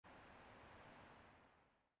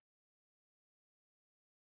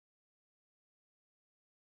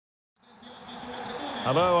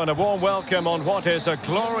Hello and a warm welcome on what is a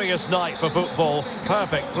glorious night for football.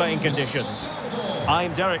 Perfect playing conditions.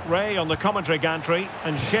 I'm Derek Ray on the commentary gantry,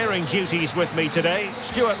 and sharing duties with me today,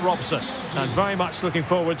 Stuart Robson. And very much looking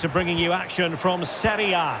forward to bringing you action from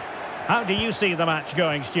Serie A. How do you see the match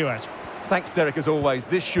going, Stuart? Thanks, Derek, as always.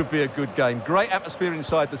 This should be a good game. Great atmosphere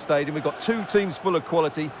inside the stadium. We've got two teams full of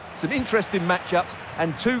quality, some interesting matchups,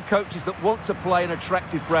 and two coaches that want to play an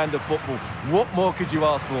attractive brand of football. What more could you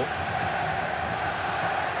ask for?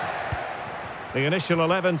 The initial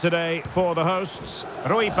 11 today for the hosts.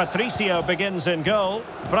 Rui Patricio begins in goal.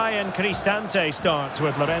 Brian Cristante starts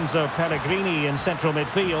with Lorenzo Pellegrini in central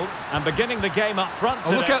midfield. And beginning the game up front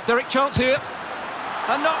today. Oh, look out, Derek, chance here.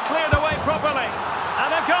 And not cleared away properly.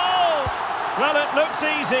 And a goal! Well, it looks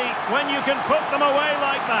easy when you can put them away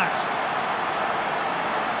like that.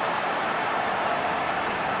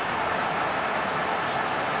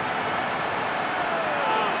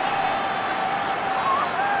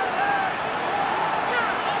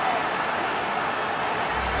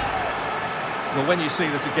 Well, when you see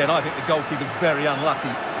this again, I think the goalkeeper's very unlucky.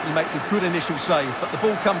 He makes a good initial save, but the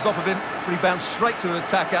ball comes off of him, rebounds straight to an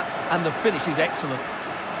attacker, and the finish is excellent.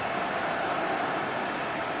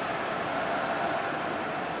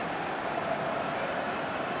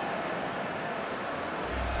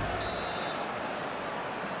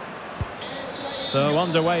 So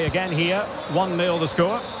underway again here, 1-0 the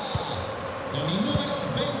score.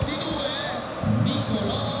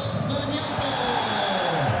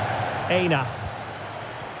 Aina.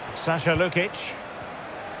 Sasha Lukic.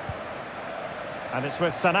 And it's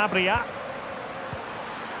with Sanabria.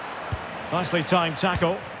 Nicely timed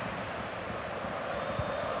tackle.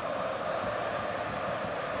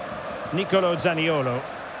 Nicolo Zaniolo.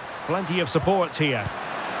 Plenty of support here.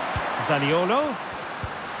 Zaniolo.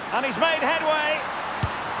 And he's made headway.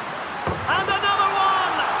 And another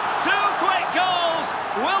one! Two quick goals!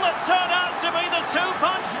 Will it turn out to be the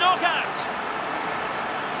two-punch knockout?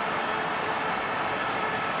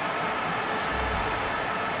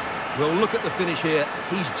 Well, look at the finish here.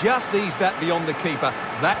 He's just eased that beyond the keeper.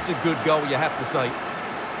 That's a good goal, you have to say.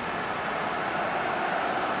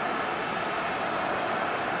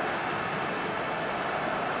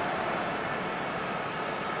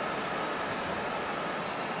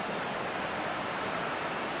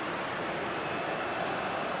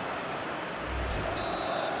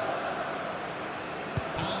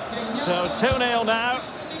 So 2-0 now.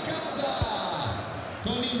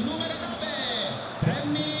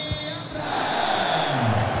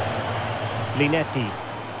 Linetti.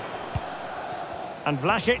 And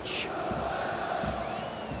Vlasic.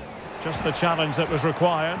 Just the challenge that was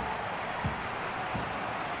required.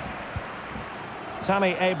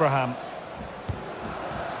 Tammy Abraham.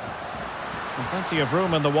 And plenty of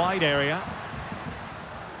room in the wide area.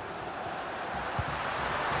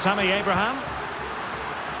 Tammy Abraham.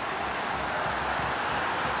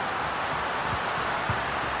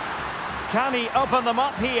 Can he open them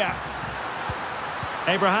up here?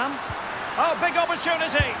 Abraham. Oh, big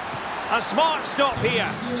opportunity. A smart stop here.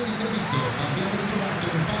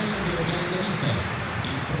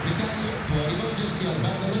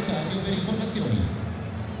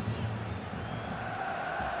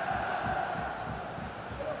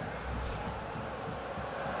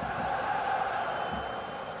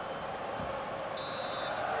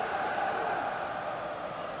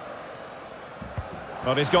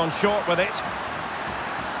 But he's gone short with it.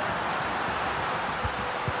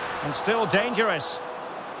 And still dangerous.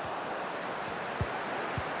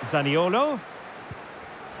 Zaniolo.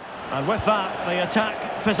 And with that, the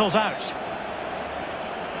attack fizzles out.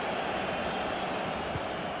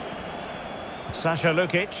 Sasha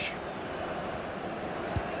Lukic.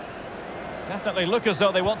 Definitely look as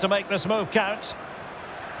though they want to make this move count.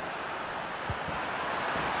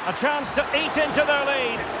 A chance to eat into their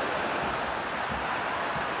lead.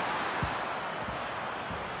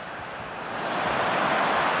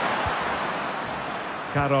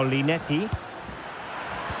 Linetti.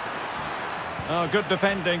 Oh, good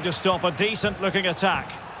defending to stop a decent-looking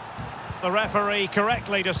attack. The referee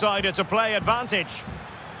correctly decided to play advantage.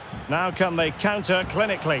 Now can they counter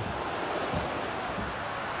clinically?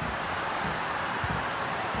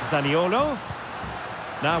 Zaniolo.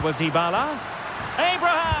 Now with Dybala.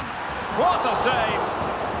 Abraham! What a save!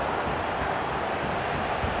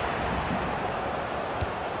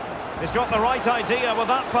 He's got the right idea with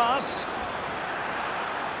that pass.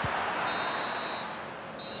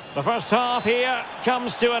 The first half here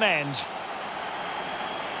comes to an end.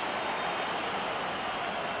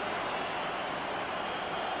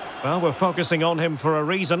 Well, we're focusing on him for a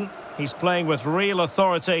reason. He's playing with real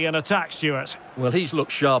authority in attack, Stuart. Well, he's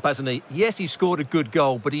looked sharp, hasn't he? Yes, he scored a good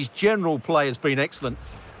goal, but his general play has been excellent.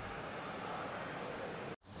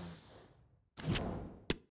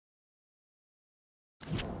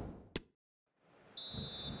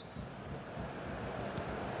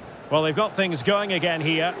 Well, they've got things going again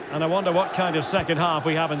here, and I wonder what kind of second half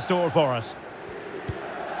we have in store for us.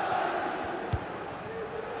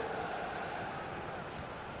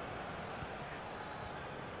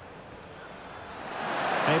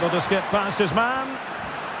 Able to skip past his man.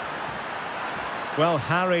 Well,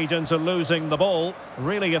 harried into losing the ball.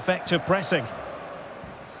 Really effective pressing.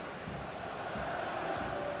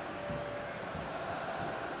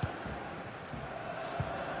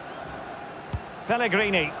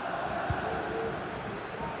 Pellegrini.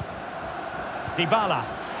 Dybala.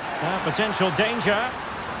 Potential danger.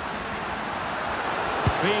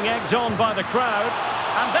 Being egged on by the crowd.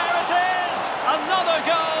 And there it is! Another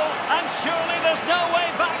goal! And surely there's no way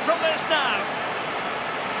back from this now.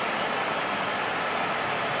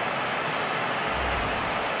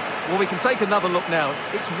 Well, we can take another look now.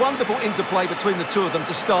 It's wonderful interplay between the two of them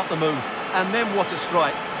to start the move. And then what a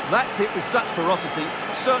strike. That's hit with such ferocity.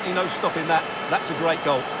 Certainly no stopping that. That's a great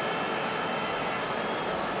goal.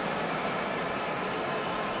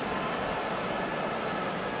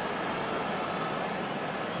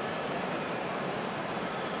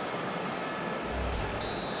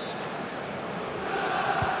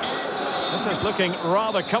 This is looking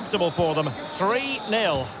rather comfortable for them.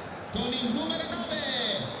 3-0.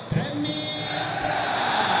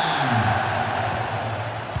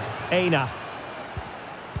 Aina.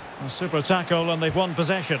 A super tackle and they've won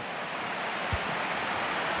possession.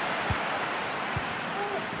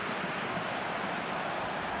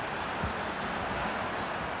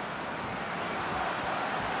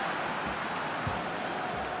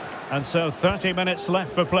 And so 30 minutes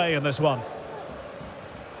left for play in this one.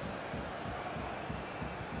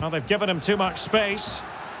 Well, they've given him too much space.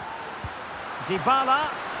 Dybala.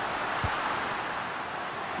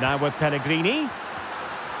 Now with Pellegrini.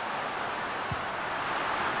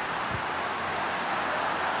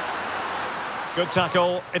 Good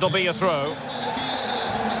tackle, it'll be a throw. There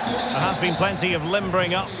has been plenty of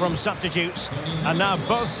limbering up from substitutes, and now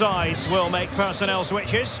both sides will make personnel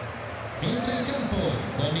switches.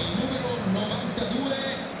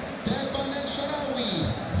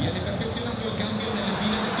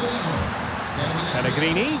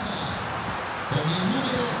 Pellegrini.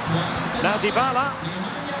 Now Dybala.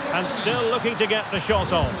 And still looking to get the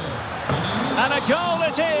shot off. And a goal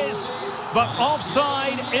it is! But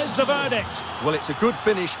offside is the verdict. Well, it's a good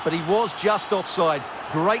finish, but he was just offside.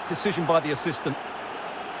 Great decision by the assistant.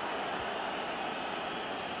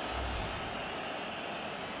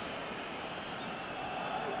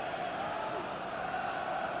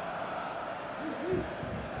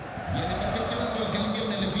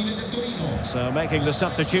 So making the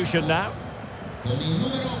substitution now. Con il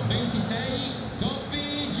numero 26,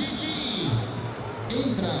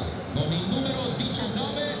 entra con il numero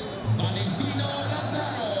 19, Valentino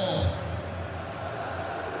Lazzaro.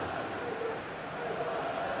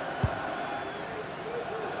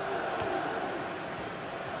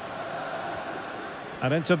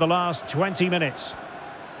 And into the last 20 minutes.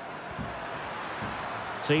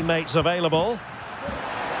 Teammates available.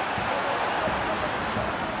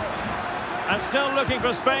 And still looking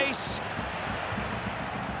for space.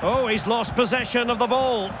 Oh, he's lost possession of the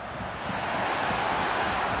ball.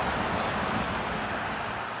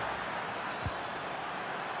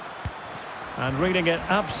 And reading it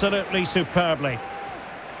absolutely superbly.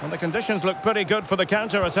 And the conditions look pretty good for the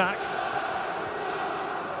counter-attack.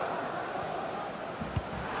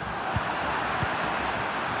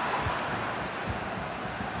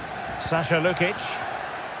 Sasha Lukic.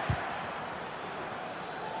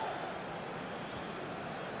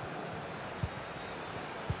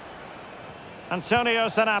 Antonio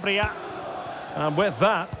Sanabria. And with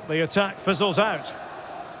that, the attack fizzles out.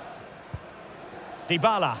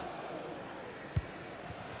 Dybala.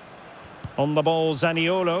 On the ball,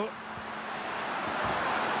 Zaniolo.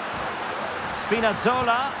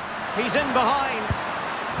 Spinazzola. He's in behind.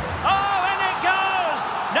 Oh, and it goes!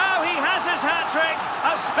 Now he has his hat-trick.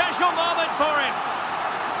 A special moment for him.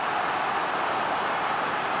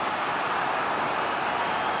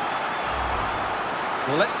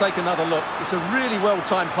 Well, let's take another look. It's a really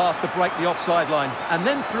well-timed pass to break the offside line. And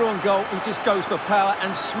then through on goal, he just goes for power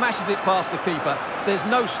and smashes it past the keeper. There's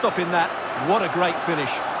no stopping that. What a great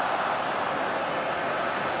finish.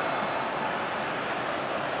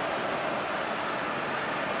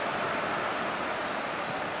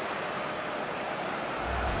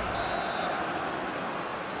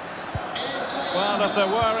 Well, if there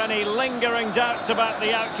were any lingering doubts about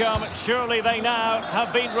the outcome, surely they now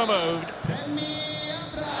have been removed.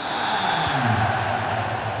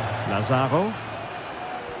 Lazaro.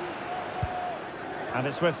 And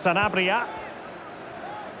it's with Sanabria.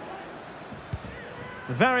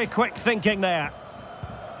 Very quick thinking there.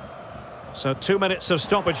 So 2 minutes of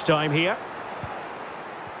stoppage time here.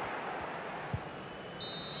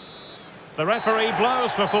 The referee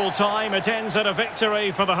blows for full time. It ends at a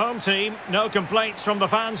victory for the home team. No complaints from the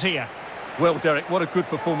fans here. Well, Derek, what a good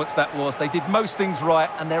performance that was. They did most things right,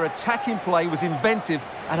 and their attacking play was inventive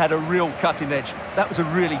and had a real cutting edge. That was a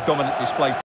really dominant display.